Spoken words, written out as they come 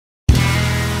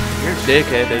You're a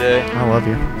dickhead today. I love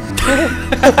you.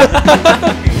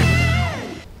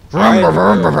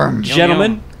 Right,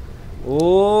 gentlemen. Oh,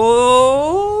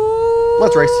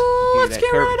 let's race. let's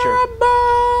get curvature.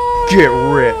 Get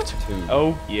ripped.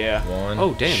 Oh yeah.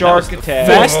 Oh damn. Shark that was attack.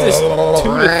 the fastest 2 to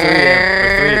 3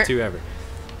 ever. Or 3 to 2 ever.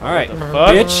 All right,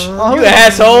 bitch. You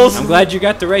assholes. I'm glad you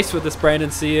got the race with us, Brandon.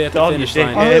 See you at the Told you, finish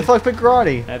line. Oh, who the fuck picked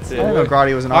Grotti? That's I it. didn't know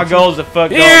Grotti was an Our option. goal is to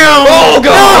fuck. Oh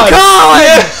God!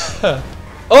 Collin!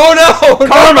 Oh no!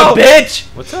 Karma, no. bitch!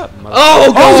 What's up, mother?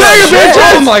 Oh God!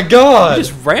 bitches! Oh my You God!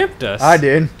 just ramped us. I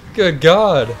did. Good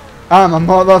God! I'm a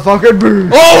motherfucking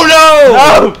boost. Oh no!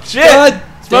 Oh shit! God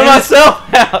Spun damn it.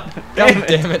 myself out. God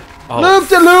damn it! Oh, Loop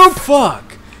de loop. fuck!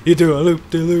 You do a loop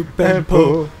de loop and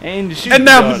pull. And shoot And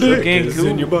now the the looking dick is cool.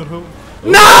 in your butthole.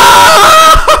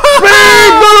 No!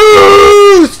 Big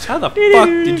boost. How the fuck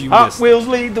did you Hot miss? Wheels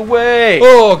lead the way.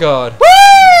 Oh God!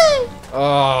 Woo!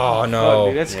 Oh Fuck, dude,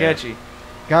 no! that's sketchy.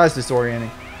 Guys, disorienting.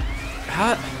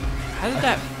 How did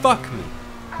that fuck me?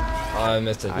 I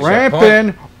missed it.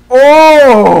 Ramping.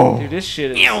 Oh! Dude, this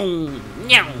shit is.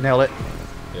 Nailed it.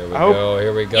 Here we I hope- go.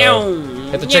 Here we go.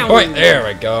 Hit the checkpoint. There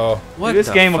we go. What this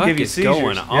the game will fuck give you is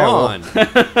going seizures. Yeah, well. on?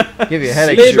 Give you a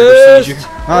headache. Speed Procedure. boost.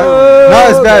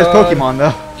 Not as bad as God. Pokemon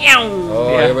though. Oh,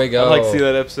 Yeah, here we go. I'd like to see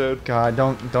that episode. God,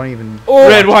 don't even. Oh.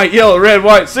 Red, white, yellow, red,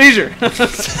 white, seizure.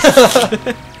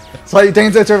 It's like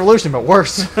Dance Dance Revolution, but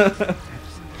worse.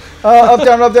 Up,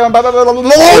 down, blah, blah, blah, blah,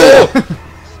 blah.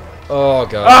 Oh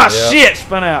God! Ah, yep. shit!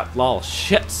 Spun out. Lol,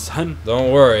 shit, son.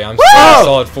 Don't worry, I'm still in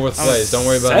solid 4th place. Don't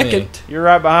worry about me. Second. You're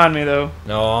right behind me, though.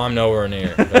 No, I'm nowhere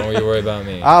near. Don't you worry about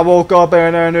me. I woke up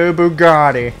in a new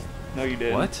Bugatti. No, you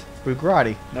didn't. What?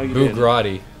 Bugatti. No, you didn't.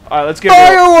 Bugrati. All right, let's get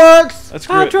real. Fireworks! Let's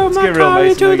I get, drove let's my get real, car Mason.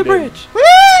 No, into you the didn't. bridge.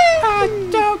 I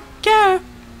don't care.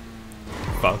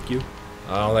 Fuck you.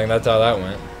 I don't think that's how that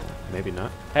went. Maybe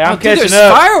not. Hey, I'm Oh, dude, catching there's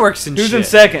up. fireworks and Who's shit. in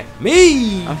second?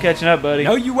 Me. I'm catching up, buddy.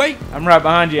 No, you wait. I'm right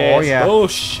behind you, Oh ass. yeah. Oh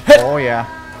shit. Oh yeah.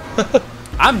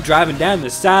 I'm driving down the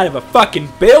side of a fucking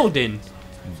building.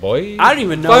 Boy. I don't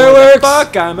even know Fireworks. where the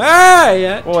fuck I'm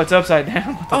at. Well, it's upside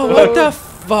down. Oh, what the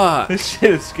fuck? This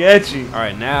shit is sketchy. All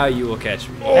right, now you will catch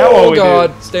me. Now what Oh we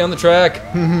God! Stay on the track.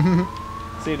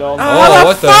 See, Dalton. Oh,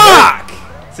 what the fuck?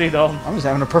 See, Dalton. I'm just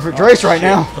having a perfect race right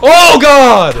now. Oh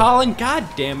God! Colin, god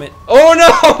damn it. Oh no!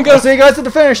 I'm I'll gonna see you guys at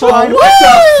the finish line. What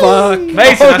the fuck?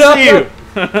 Mason, Oh, I no. see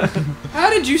you. How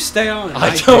did you stay on?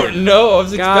 I don't know. I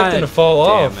was expecting to fall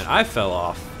Damn off. it, I fell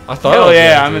off. I thought. I Hell was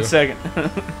yeah, going I'm in to.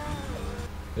 second.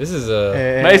 This is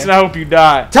a. Mason, I hope you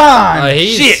die. Time!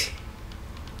 He's, Shit.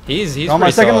 He's On my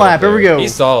pretty second solid lap, up here we there. go.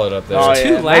 He's solid up there. Oh, Two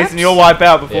yeah. laps? Mason, you'll wipe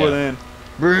out before Yeah. then.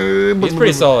 He's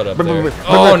pretty solid up there.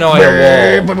 Oh no, I hit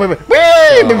a wall.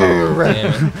 Oh,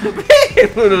 damn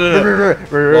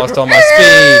it. Lost all my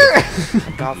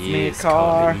speed. Got me a Yes,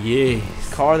 car. Colin,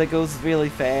 yes. Car that goes really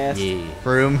fast. Yeah.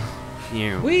 Room.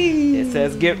 Yeah. It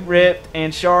says get ripped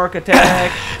and shark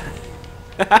attack.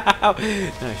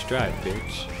 Nice drive,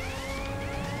 bitch.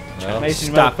 Well, Mason,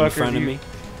 you Stop in motherfucker, front of you- me.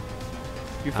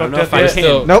 You I don't fucked know up if I we're yet? can.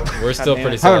 still, Nope. we're still God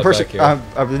pretty damn I'm a solid back perfect,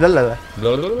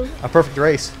 here. a perfect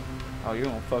race. Oh, you're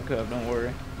gonna fuck up. Don't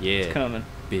worry. Yeah, It's coming.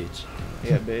 bitch.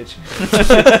 Yeah, bitch.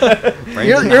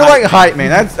 You're like hype, man.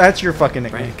 That's your fucking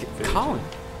nickname. Colin.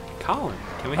 Colin.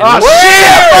 Can we Oh have, shit!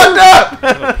 I fucked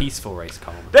up. have a peaceful race,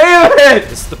 Colin? Damn it!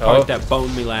 This is the part Oh. that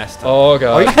boned me last time. Oh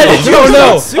God. you- Oh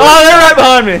no! Oh, they're right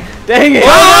behind me. Dang it!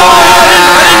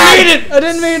 I didn't mean it. I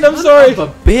didn't mean it. I'm sorry. Of a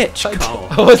bitch, Colin.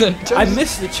 I wasn't. I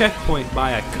missed the checkpoint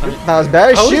by a cunt. Not as bad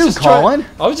I as was you, just trying- Colin.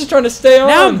 I was just trying to stay on.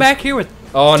 Now I'm back here with.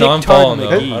 Oh no, I'm Dick falling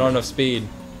Tart though. McGee. I don't have enough speed.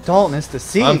 Dalton, it's the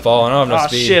seat. I'm falling. I don't have enough Oh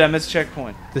speed. shit! I missed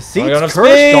checkpoint. The got seat's enough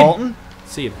cursed, speed. Dalton.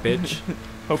 See you, bitch.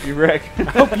 Hope you wreck. I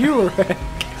hope you were wrecked.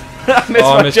 I missed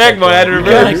Oh, I my missed checkpoint. I had to checkpoint.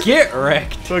 You're gonna reverse. get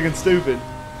wrecked. Fucking stupid.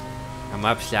 I'm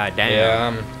upside down. Yeah,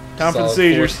 I'm. Time for the solid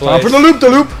seizures. fourth Time for place. the loop, the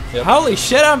loop. Yep. Holy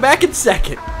shit, I'm back in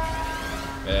second.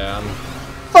 Yeah,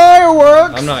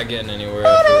 Fireworks. I'm not getting anywhere.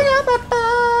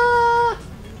 I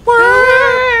feel.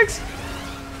 Works.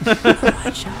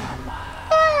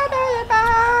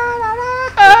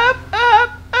 Up, up,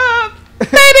 up.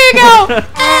 Baby, go.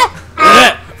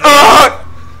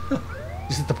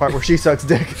 This is the part where she sucks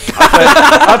dick.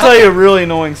 I'll tell you a really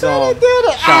annoying song.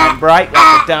 Shine bright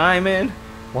like a diamond.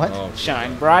 What? Oh,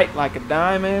 Shine bright like a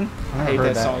diamond. I never hate heard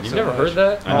that that. song You've so never much. heard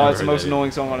that? Oh, it's the most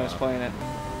annoying song when I was playing it.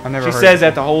 I've never She heard says that.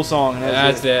 that the whole song. And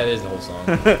That's that's that is the whole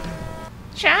song.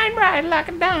 Shine bright like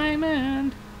a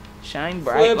diamond. Shine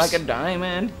bright Flips. like a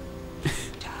diamond.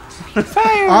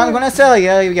 I'm gonna sell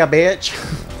you, you bitch.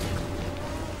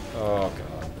 Oh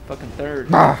God. Fucking third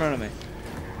Ah. in front of me.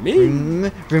 Me?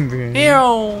 Vroom, vroom, vroom.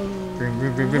 Oh, Vroom,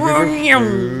 vroom, vroom, vroom,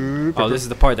 vroom, vroom. this is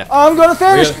the part that I'm gonna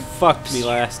finish. Really? fucked me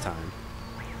last time.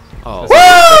 Oh,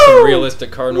 That's some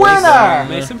realistic car noise. Winner!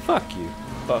 Mason, fuck you.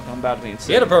 Fuck, I'm about to be insane.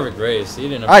 He had a perfect race. He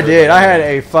didn't. I did. I had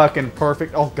a fucking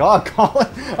perfect. Oh God, Colin! I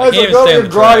was can't like, even oh, stay on your the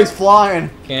Grotty's track. flying.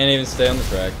 Can't even stay on the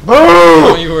track. Boom!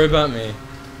 Don't you worry about me.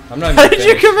 I'm not How even did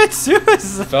you finished. commit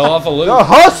suicide? Fell off a loop. The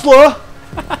hustler.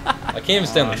 I can't even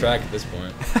stay on the track at this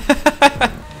point.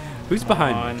 Who's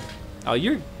behind me? Oh,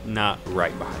 you're not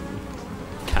right behind me.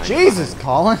 Kinda Jesus,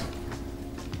 Colin!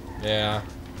 Yeah.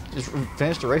 Just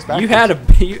finished the race back. You had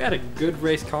a good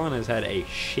race. Colin has had a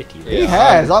shitty race. He Yeah,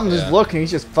 has. I'm just yeah. looking.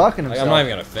 He's just fucking Like, himself. I'm not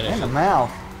even gonna finish in the it.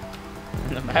 mouth.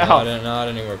 In the Not, mouth. not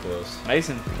anywhere close.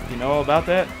 Mason, you know all about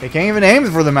that? He can't even aim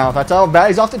for the mouth. That's how bad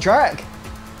he's off the track.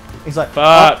 He's like,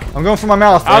 Fuck. "Oh, I'm going for my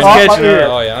mouth. I was Oh, my catching ear." up.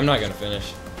 Oh yeah, I'm not gonna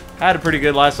finish. I had a pretty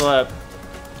good last lap.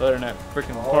 Better than that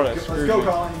freaking part that Let's screwed go, me.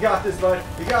 Colin. You got this, bud.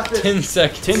 You got this. 10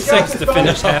 seconds. 10 got seconds this, to buddy.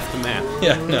 finish half the map.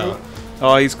 Yeah, no.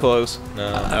 Oh, he's close.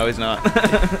 No. No, he's not.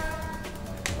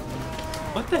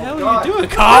 What the hell are God. you doing,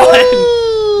 Colin?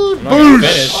 I'm not gonna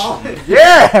finish.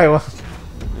 Yeah.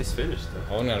 Nice finish, though.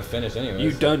 Oh, I'm gonna finish anyway.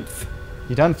 You done.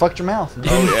 You done fucked your mouth.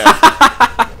 Oh,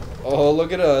 yeah. Oh,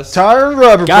 look at us. Tire and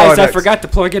rubber Guys, I products. forgot to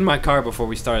plug in my car before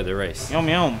we started the race. Yum,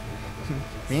 yum.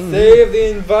 Save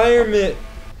the environment.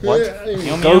 What?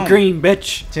 Yum, Go yum. green,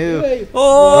 bitch. 2.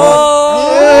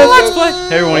 Oh, let's play.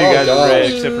 Every one of you guys Oh, are red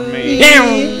God. except for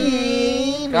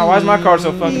me. God, why is my car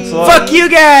so fucking slow? Fuck you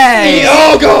guys.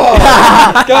 Oh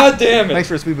god! God damn it! Thanks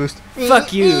for a speed boost.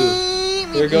 Fuck you.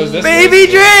 Here goes this Baby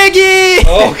one. Draggy.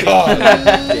 Oh god!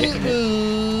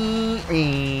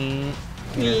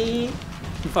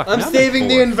 Fuck, I'm now saving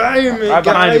the fourth. environment, Right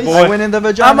behind you, guys. boy. I went in the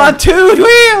vagina. I'm on 2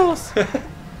 wheels. What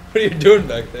are you doing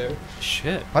back there?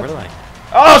 Shit. What? We're like,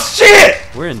 Oh, shit!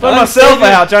 we're in. Put I'm myself saving-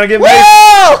 out trying to get me.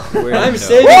 Whoa! We're I'm in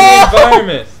saving Whoa! the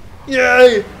environment.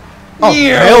 Yay! Oh,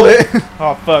 nailed it.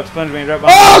 Oh, fuck. SpongeBob's right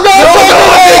behind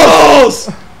Oh, Balls!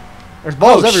 There's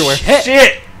balls Oh, everywhere. me.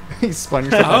 Shit! He spun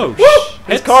yourself. Oh, shit.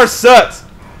 This car sucks.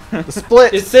 The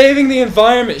split. It's saving the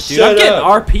environment. Dude, Shut I'm getting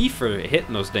up. RP for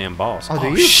hitting those damn balls. Oh, do Oh,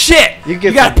 you? shit! You You,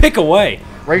 get gotta some pick a way.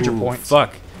 Ranger Ooh, points.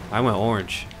 Fuck. I went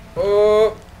orange.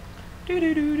 Oh, Right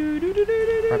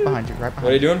behind you. Right what are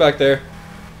behind you doing back there?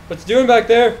 What's doing back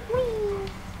there?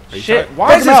 Are you Shit. try-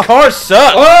 Why does Fuck this him car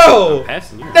suck? Oh!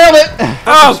 Passing you. you. Nailed it.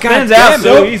 Oh, Spins God out damn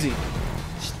so it. easy.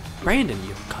 Brandon,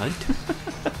 you cunt.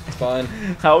 It's fine.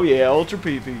 Oh, yeah. Ultra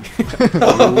PP.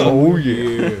 Oh,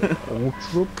 yeah.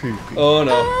 Ultra peepee. Oh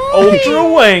no.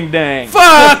 Ultra wang dang.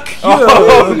 Fuck you,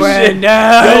 Oh, shit. Brandon.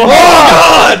 Oh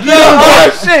god! No!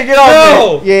 Oh, shit. Get off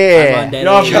No! me. Yeah. I'm on Get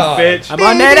off me, God. bitch. I'm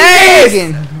on that ace.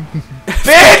 Again.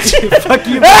 Bitch! Fuck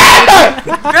you.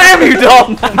 Damn you,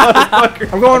 Dalton,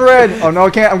 motherfucker. I'm going red. Oh, no, I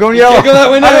can't. I'm going yellow. Can't go that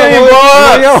way now. I didn't even blow I'm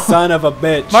going up. yellow. Son of a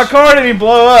bitch. My car didn't even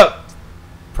blow up.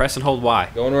 Press and hold Y.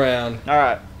 Going around. All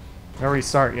right. I'll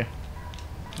restart you.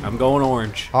 I'm going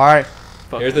orange. All right.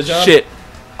 Here's the jump. Shit.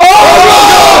 Oh,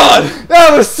 God!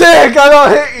 That was sick. I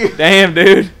don't hit you. Damn,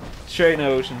 dude. Straight in the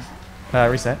oceans.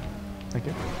 Reset. Thank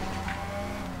you.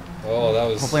 Oh, that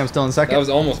was. Hopefully I'm still in second. That was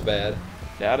almost bad.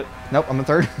 Doubt it. Nope, I'm in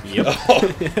third. Yep.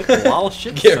 Lol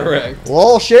shit. Get son. wrecked.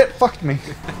 Lol, shit, fucked me.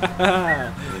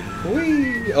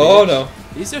 Whee. Oh no.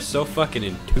 These are so fucking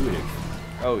intuitive.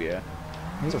 Oh, yeah.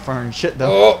 These are fun shit,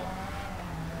 though. Oh.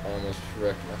 Almost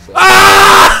wrecked myself.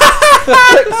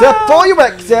 Seth, pull you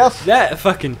back, Seth. That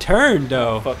fucking turn,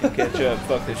 though. Fucking catch up.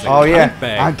 Fuck this shit. Oh, yeah.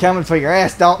 bag. I'm coming for your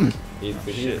ass, Dalton. He's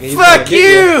Shit. gonna Fuck get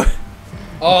you!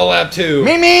 Oh, lap 2.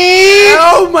 Mimi!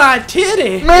 Oh my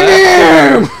titty!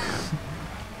 Mimi!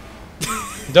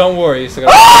 Don't worry. You still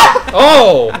got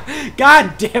Oh!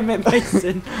 God damn it,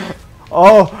 Mason!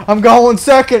 Oh, I'm going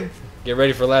second. Get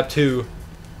ready for lap 2.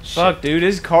 Fuck, dude.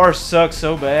 His car sucks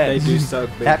so They bad. do suck,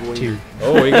 big Tap wiener. 2.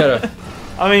 Oh, you gotta.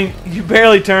 I mean, you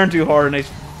barely turn too hard and they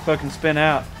fucking spin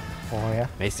out. Oh, yeah.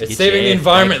 Mason, It's get your saving the ass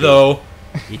environment back though. here.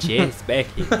 Get your ass back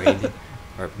here, Brandon.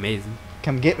 Or Mason.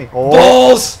 Come get me. Oh.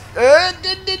 Balls!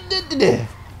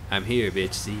 I'm here,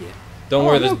 bitch. See ya. Don't Oh,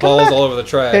 worry, no, there's come balls back. all over the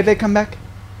track. Baby, come back.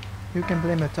 You can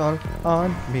blame it all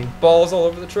on me. Balls all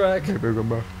over the track. Baby, come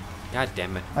back. God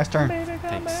damn it. Nice turn.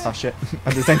 Thanks. Oh, shit. I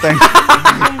did the same thing.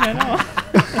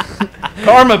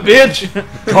 Karma, bitch.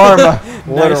 Karma.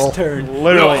 Literal. Nice turn.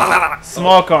 Literally.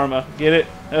 Small karma. Get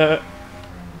it?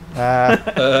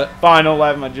 Fine, don't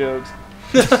laugh at my jokes.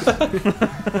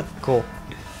 Cool.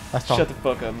 That's all. Shut the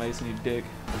fuck up, Mason, you dick.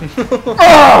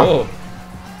 Oh.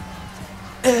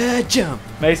 Jump.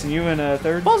 Mason, you in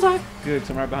third? Bullseye. Good, 'cause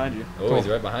I'm right behind you. Oh, he's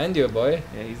right behind you, boy.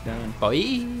 Yeah, he's done.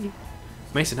 Boy.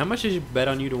 Mason, how much did you bet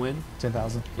on you to win?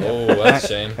 10,000. Oh, that's a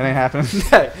shame. It ain't happening.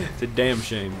 It's a damn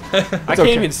shame. I can't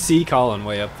okay. even see Colin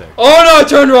way up there. Oh no, I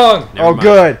turned wrong. Never Oh, mind.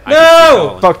 good. I can see No!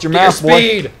 Colin. Fucked your Get your mouth, boy.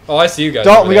 speed. Oh, I see you guys.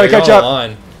 Dalton, over we gotta there. catch You're up. on the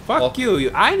line. Fuck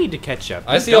you. I need to catch up.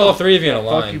 I see all three of you in a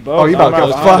Fuck you line. both. Oh, you about to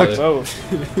go I'm fucked.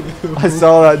 both. I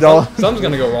saw that, dog. Something's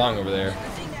gonna go wrong over there.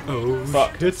 Oh,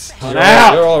 Fuck. it's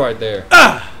You're all right there.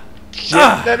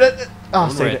 Oh,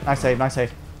 saved it. I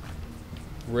saved.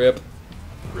 Rip.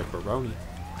 Ripperoni.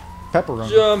 Pepperoni.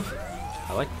 Jump.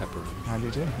 I like pepperoni. I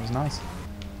do too. It was nice.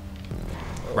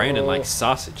 Brandon likes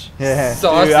sausage. Yeah.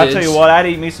 Sausage. Dude, I'll tell you what, I'd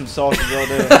eat me some sausage all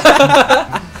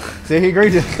day. See, he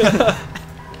agreed to.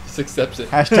 Just accepts it.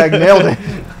 Hashtag nailed it.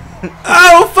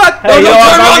 Oh, fuck! Hey, you know, if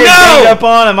I get beat up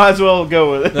on, I might as well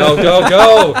go with it. No,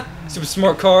 go. Super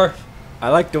smart car. I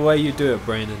like the way you do it,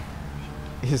 Brandon.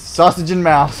 His sausage in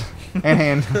mouth and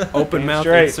hand. Open mouth,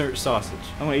 straight. insert sausage.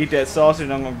 I'm gonna eat that sausage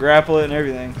and I'm gonna grapple it and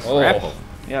everything. Oh. Grapple.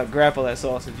 Yeah, grapple that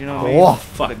sausage. You know what I Oh, mean? whoa.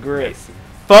 Fuck the grip.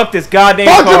 Fuck this goddamn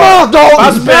Fuck car. him off, Dalton! If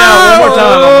I spin out one more time,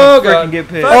 Oh, I'm gonna God. freaking get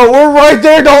pissed. Oh, we're right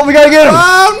there, Dalton. We gotta get him.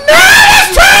 Oh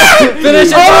no! Finish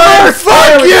it, Oh,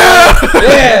 fuck you!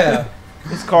 Yeah.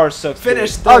 This car sucks.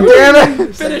 Finish dude. third. Oh, damn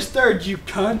it. Finish third, you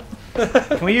cunt.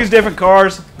 Can we use different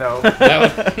cars? No.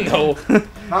 No.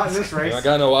 Not in this race. I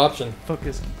got no option. Fuck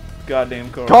this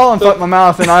goddamn car. Colin fucked my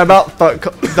mouth, and I about fucked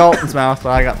Dalton's mouth,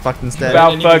 but I got fucked You instead.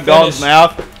 about Brandon, you fuck can Dalton's finish.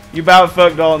 mouth. You about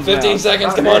fuck Dalton's 15 mouth.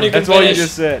 seconds. Come on, you can That's what you finish.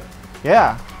 just said.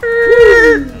 Yeah.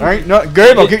 Alright, no,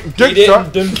 Gabe, I'll get your He dick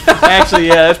sucked. didn't. Actually,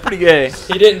 yeah, that's pretty gay.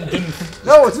 He didn't.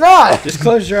 No, it's not. Just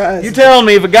close your eyes. You telling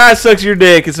me if a guy sucks your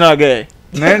dick, it's not gay?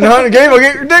 No, Gabe, I'll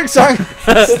get your dick sucked.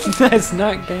 That's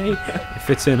not gay. If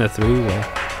it's in a three-way.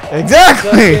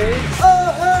 Exactly.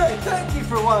 Hey, thank you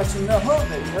for watching the whole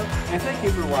video, and thank you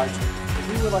for watching.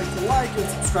 If you would like to like and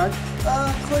subscribe,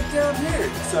 click down here.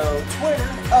 So Twitter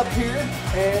up here,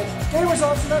 and Gamers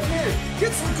Option up here.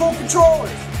 Get some cool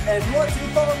controllers. And if you want to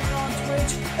follow me on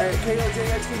Twitch at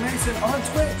KOJXD Mason on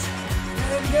Twitch,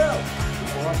 there you go.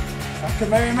 Or I can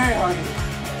marry honey.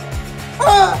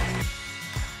 Ah!